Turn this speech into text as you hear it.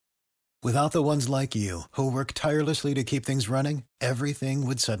Without the ones like you, who work tirelessly to keep things running, everything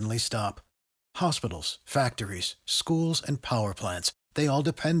would suddenly stop. Hospitals, factories, schools, and power plants, they all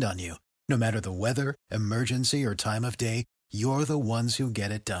depend on you. No matter the weather, emergency, or time of day, you're the ones who get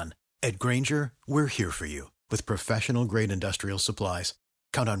it done. At Grainger, we're here for you with professional-grade industrial supplies.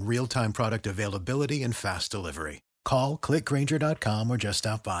 Count on real-time product availability and fast delivery. Call, clickgrainger.com, or just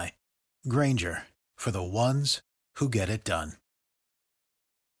stop by. Grainger, for the ones who get it done.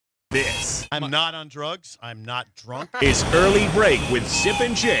 This I'm not on drugs. I'm not drunk. is Early Break with Sip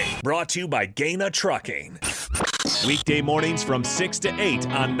and Jay, brought to you by Gaina Trucking. Weekday mornings from 6 to 8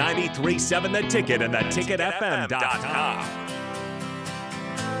 on 93.7 The Ticket and theticketfm.com.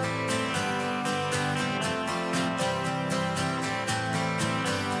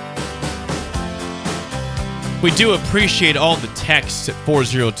 We do appreciate all the texts at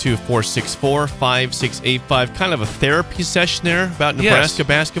 402-464-5685. Kind of a therapy session there about Nebraska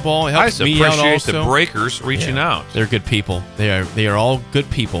basketball. It helps me out also. I appreciate the breakers reaching out. They're good people. They are all good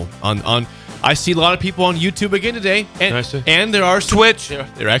people. I see a lot of people on YouTube again today, and there are some Twitch.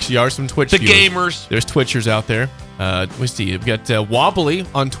 There actually are some Twitch. The viewers. gamers. There's Twitchers out there. We see we've got Wobbly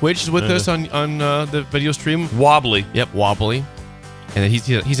on Twitch is with us on the video stream. Wobbly. Yep, Wobbly. And he's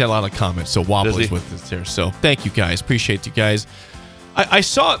had a lot of comments, so Wobbly's with us there. So thank you guys, appreciate you guys. I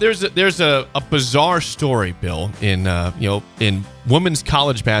saw there's a bizarre story, Bill, in women's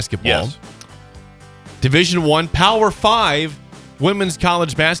college basketball. Yes. Division I, Power 5 women's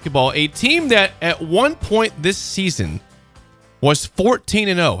college basketball, a team that at one point this season was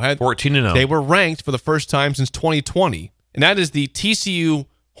 14-0. 14-0. They were ranked for the first time since 2020, and that is the TCU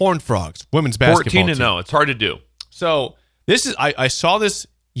Horned Frogs women's basketball 14-0. team. It's hard to do. So this is I saw this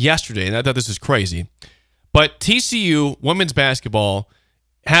yesterday, and I thought this was crazy. But TCU women's basketball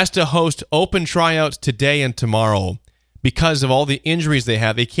has to host open tryouts today and tomorrow because of all the injuries they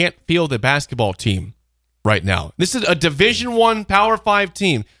have. They can't field the basketball team right now. This is a Division I Power 5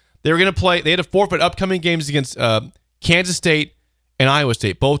 team. They were going to play. They had to forfeit upcoming games against Kansas State and Iowa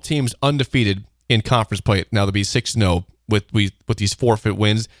State. Both teams undefeated in conference play. Now they'll be 6-0 with these forfeit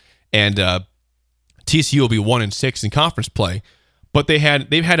wins, and TCU will be 1-6 in conference play. But they've had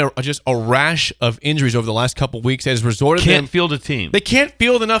just a rash of injuries over the last couple of weeks as resorted. Can't field a team. They can't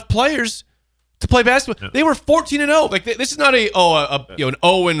field enough players to play basketball. Yeah. They were 14-0. Like this is not an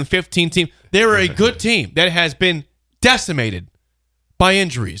 0-15 team. They were a good team that has been decimated by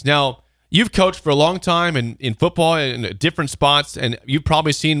injuries. Now, you've coached for a long time in football in different spots, and you've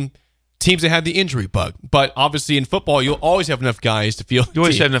probably seen teams that have the injury bug. But obviously in football, you'll always have enough guys to field. You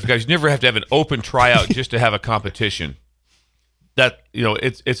always have enough guys. You never have to have an open tryout just to have a competition. That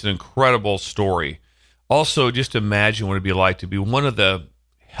it's an incredible story. Also, just imagine what it'd be like to be one of the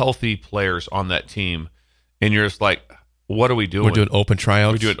healthy players on that team, and you're just like, what are we doing? We're doing open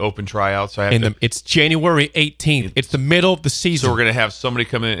tryouts. We're doing open tryouts. It's January 18th. It's the middle of the season. So we're going to have somebody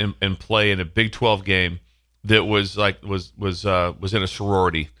come in and play in a Big 12 game that was in a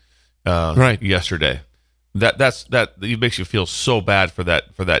sorority yesterday. That makes you feel so bad for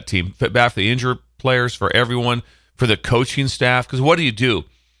that team, bad for the injured players, for everyone, for the coaching staff. Because what do you do?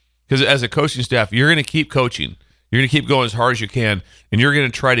 Because as a coaching staff, you're going to keep coaching. You're going to keep going as hard as you can, and you're going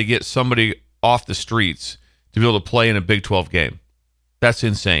to try to get somebody off the streets to be able to play in a Big 12 game. That's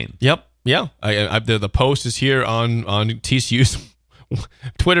insane. Yep. Yeah. The post is here on TCU's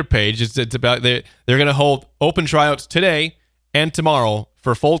Twitter page. It's about they're going to hold open tryouts today and tomorrow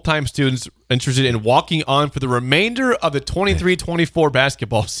for full-time students interested in walking on for the remainder of the 23-24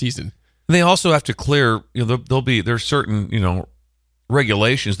 basketball season. And they also have to clear, there's certain,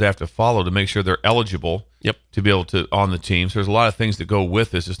 regulations they have to follow to make sure they're eligible to be able to on the team. So there's a lot of things that go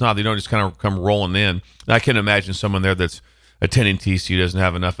with this. It's not, they don't just kind of come rolling in. And I can imagine someone there that's attending TCU doesn't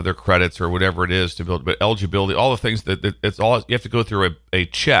have enough of their credits or whatever it is to build, but eligibility, all the things that it's all, you have to go through a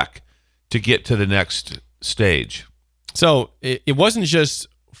check to get to the next stage. So it wasn't just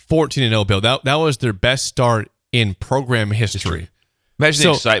 14-0, Bill. That was their best start in program history. Imagine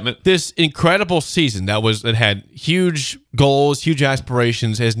the excitement. This incredible season that had huge goals, huge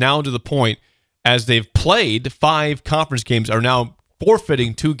aspirations, is now to the point as they've played 5 conference games, are now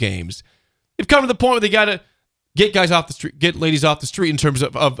forfeiting 2 games. They've come to the point where they got to get guys off the street, get ladies off the street in terms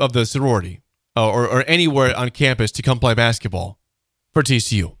of the sorority or anywhere on campus to come play basketball for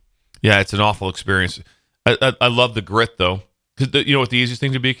TCU. Yeah, it's an awful experience. I love the grit, though. Because you know what the easiest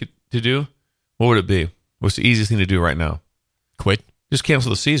thing to do? What would it be? What's the easiest thing to do right now? Quit. Just cancel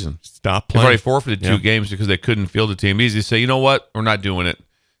the season. Stop playing. They've already forfeited 2 games because they couldn't field a team. Easy to say, you know what? We're not doing it.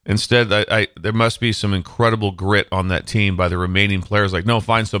 Instead, there must be some incredible grit on that team by the remaining players. Like, no,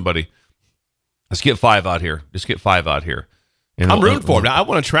 find somebody. Let's get 5 out here. Just get 5 out here. I'm rooting for him. I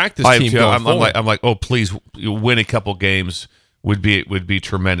want to track this team going forward. I'm like, oh, please win a couple games would be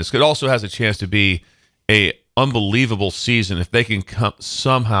tremendous. It also has a chance to be a unbelievable season if they can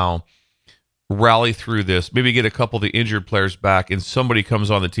somehow rally through this, maybe get a couple of the injured players back, and somebody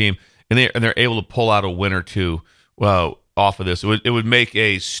comes on the team and they're able to pull out a win or two off of this. It would make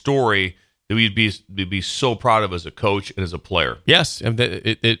a story that we'd be so proud of as a coach and as a player. Yes, and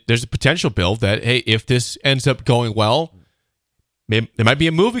there's a potential, Bill, that hey, if this ends up going well, there might be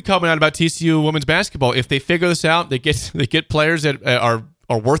a movie coming out about TCU women's basketball. If they figure this out, they get players that are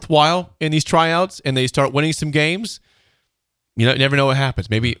worthwhile in these tryouts, and they start winning some games. You never know what happens.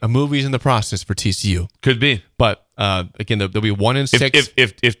 Maybe a movie's in the process for TCU. Could be, but again, there'll be 1 in 6.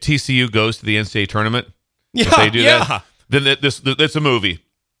 If TCU goes to the NCAA tournament, if they do that, then it's a movie.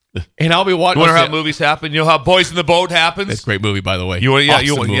 And I'll be watching. You wonder how movies happen? You know how Boys in the Boat happens? That's a great movie, by the way.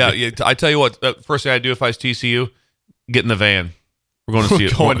 I tell you what. First thing I'd do if I was TCU, get in the van. We're going to see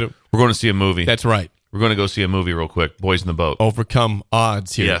it. We're going to see a movie. That's right. We're going to go see a movie real quick. Boys in the Boat. Overcome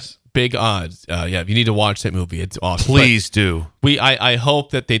odds here. Yes. Big odds. If you need to watch that movie, it's awesome. Please do. I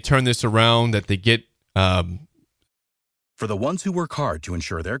hope that they turn this around, that they get... For the ones who work hard to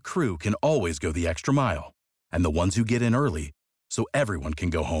ensure their crew can always go the extra mile, and the ones who get in early so everyone can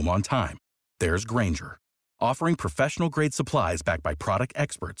go home on time, there's Grainger, offering professional-grade supplies backed by product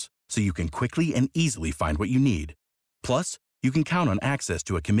experts so you can quickly and easily find what you need. Plus, you can count on access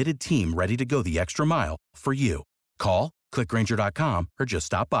to a committed team ready to go the extra mile for you. Call, click Grainger.com, or just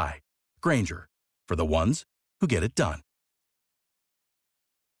stop by. Grainger, for the ones who get it done.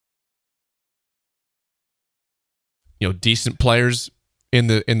 Decent players in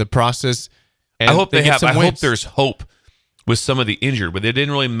the process. And I hope they have. I wins. hope there's hope with some of the injured, but they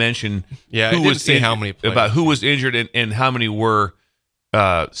didn't really mention who was say how many players. About who was injured and how many were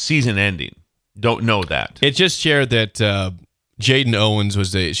season ending. Don't know that. It just shared that Jaden Owens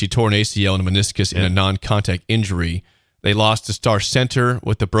she tore an ACL and a meniscus in a non-contact injury. They lost a star center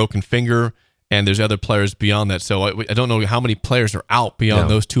with a broken finger, and there's other players beyond that. So I don't know how many players are out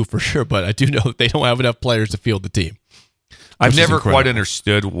beyond those two for sure, but I do know they don't have enough players to field the team. I've never quite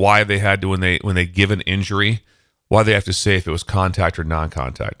understood why they had to when they give an injury, why they have to say if it was contact or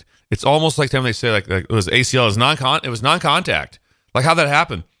non-contact. It's almost like time they say like it was ACL it was non-contact. Like how that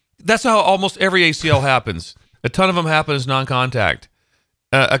happened. That's how almost every ACL happens. A ton of them happen as non-contact.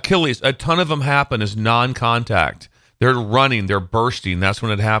 Achilles, a ton of them happen as non-contact. They're running, they're bursting. That's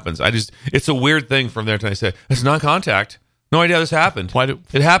when it happens. It's a weird thing from there until I say it's non-contact. No idea this happened.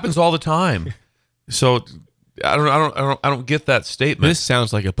 It happens all the time. So I don't get that statement. This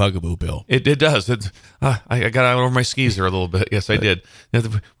sounds like a bugaboo, Bill. It does. I got out over my skis there a little bit. Yes, I did.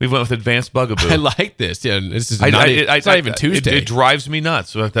 We went with advanced bugaboo. I like this. Yeah, this is not even Tuesday. It drives me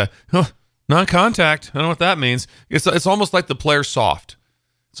nuts. Non-contact. I don't know what that means. It's almost like the player's soft.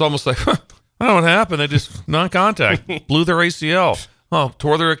 It's almost like I don't know what happened. They just non-contact blew their ACL. Oh,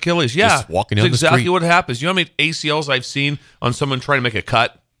 tore their Achilles. Yeah, just walking down that's the exactly street. what happens. You know how many ACLs I've seen on someone trying to make a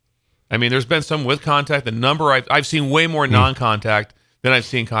cut? I mean, there's been some with contact. The number I've seen way more non-contact than I've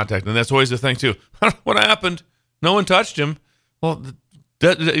seen contact, and that's always the thing too. What happened? No one touched him. Well,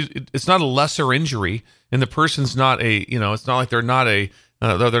 it's not a lesser injury, and the person's not a. It's not like they're not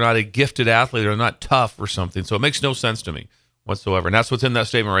a gifted athlete. They're not tough or something. So it makes no sense to me whatsoever. And that's what's in that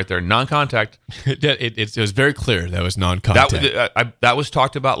statement right there. Non-contact. It was very clear that was non-contact. That was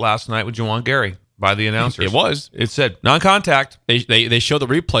talked about last night with Juwan Gary. By the announcers. It was. It said non-contact. They showed the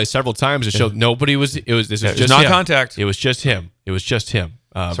replay several times. It showed nobody was. This was just non-contact. It was just him.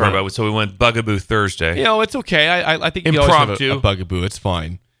 Sorry about it. So we went bugaboo Thursday. It's okay. I think impromptu. You always have a bugaboo. It's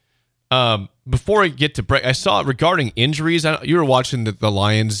fine. Before I get to break, I saw regarding injuries. You were watching the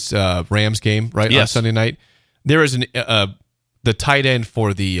Lions Rams game right on Sunday night. There is the tight end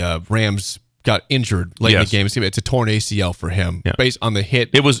for the Rams got injured late in the game. It's a torn ACL for him based on the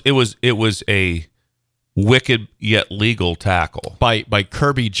hit. It was a wicked yet legal tackle by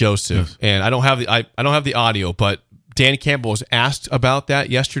Kirby Joseph, and I don't have the audio, but Dan Campbell was asked about that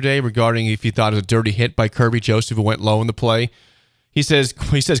yesterday regarding if he thought it was a dirty hit by Kirby Joseph who went low in the play. He says,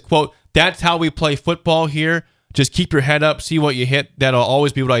 quote, "That's how we play football here. Just keep your head up, see what you hit. That'll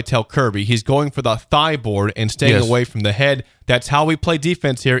always be what I tell Kirby. He's going for the thigh board and staying away from the head. That's how we play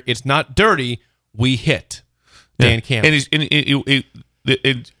defense here. It's not dirty. We hit." Dan Campbell.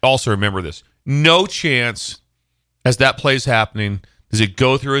 And also remember this. No chance, as that play's happening, does it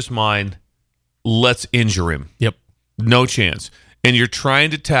go through his mind, let's injure him. Yep. No chance. And you're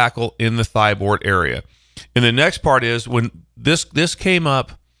trying to tackle in the thigh board area. And the next part is when this came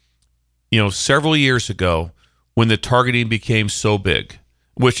up, several years ago when the targeting became so big,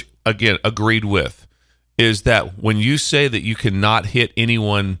 which, again, agreed with. is that when you say that you cannot hit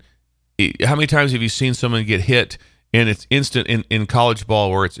anyone, how many times have you seen someone get hit and it's instant in college ball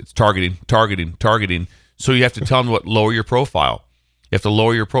where it's targeting? So you have to tell them lower your profile. You have to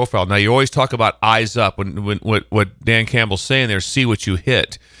lower your profile. Now, you always talk about eyes up. When what Dan Campbell's saying there, see what you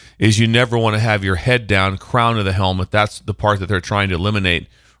hit, is you never want to have your head down, crown of the helmet. That's the part that they're trying to eliminate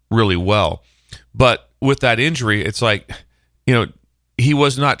really well. But with that injury, it's like, he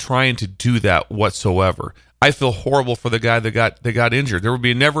was not trying to do that whatsoever. I feel horrible for the guy that got injured. There would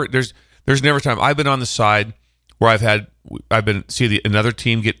be there's never time. I've been on the side where another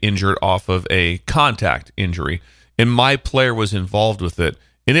team get injured off of a contact injury, and my player was involved with it,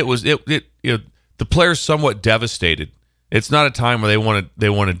 and the player's somewhat devastated. It's not a time where they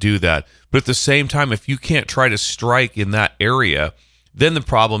want to do that, but at the same time, if you can't try to strike in that area, then the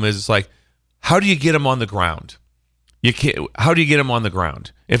problem is, it's like, how do you get him on the ground? You can't. How do you get him on the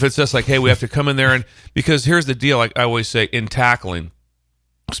ground? If it's just like, hey, we have to come in there, and because here's the deal, like I always say in tackling,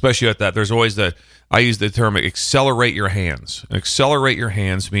 especially at that, there's always I use the term accelerate your hands. Accelerate your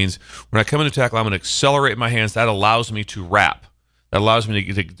hands means when I come into tackle, I'm going to accelerate my hands. That allows me to wrap. That allows me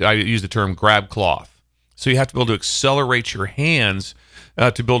to I use the term grab cloth. So you have to be able to accelerate your hands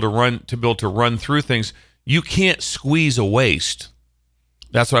to be able to run through things. You can't squeeze a waist.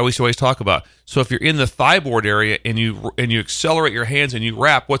 That's what I always talk about. So if you're in the thigh board area and you accelerate your hands and you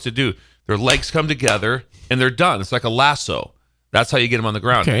wrap, what's it do? Their legs come together and they're done. It's like a lasso. That's how you get them on the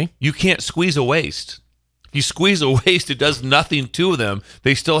ground. Okay. You can't squeeze a waist. If you squeeze a waist, it does nothing to them.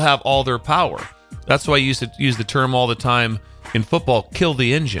 They still have all their power. That's why I used to use the term all the time in football, kill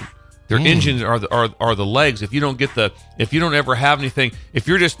the engine. Their engines are the legs. If you don't ever have anything, if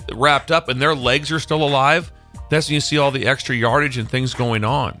you're just wrapped up and their legs are still alive, that's when you see all the extra yardage and things going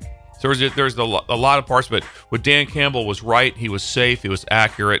on. So there's a lot of parts, but what Dan Campbell was right. He was safe. He was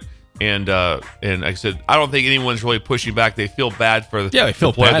accurate. And like I said, I don't think anyone's really pushing back. They feel bad for they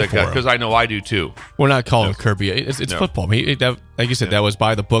feel bad for him, because I know I do too. We're not calling Kirby. It's football. Like you said, that was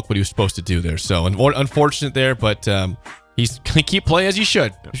by the book what he was supposed to do there. So unfortunate there, but he's going to keep playing as he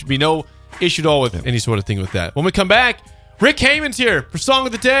should. There should be no issue at all with any sort of thing with that. When we come back, Rick Heyman's here for Song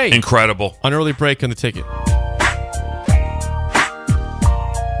of the Day. Incredible. On Early Break on the Ticket.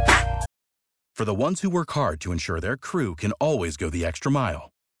 For the ones who work hard to ensure their crew can always go the extra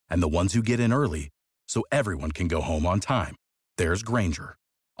mile, and the ones who get in early so everyone can go home on time, there's Grainger,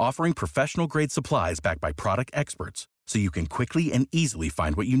 offering professional-grade supplies backed by product experts so you can quickly and easily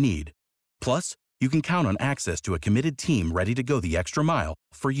find what you need. Plus, you can count on access to a committed team ready to go the extra mile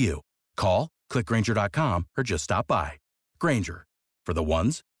for you. Call, click Grainger.com, or just stop by. Grainger, for the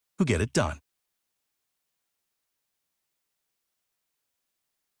ones who get it done.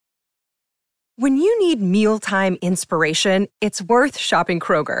 When you need mealtime inspiration, it's worth shopping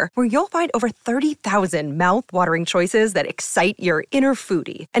Kroger, where you'll find over 30,000 mouth-watering choices that excite your inner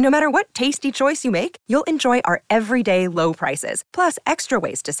foodie. And no matter what tasty choice you make, you'll enjoy our everyday low prices, plus extra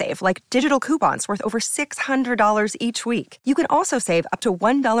ways to save, like digital coupons worth over $600 each week. You can also save up to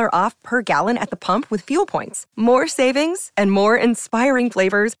 $1 off per gallon at the pump with fuel points. More savings and more inspiring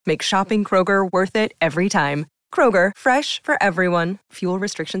flavors make shopping Kroger worth it every time. Kroger, fresh for everyone. Fuel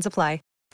restrictions apply.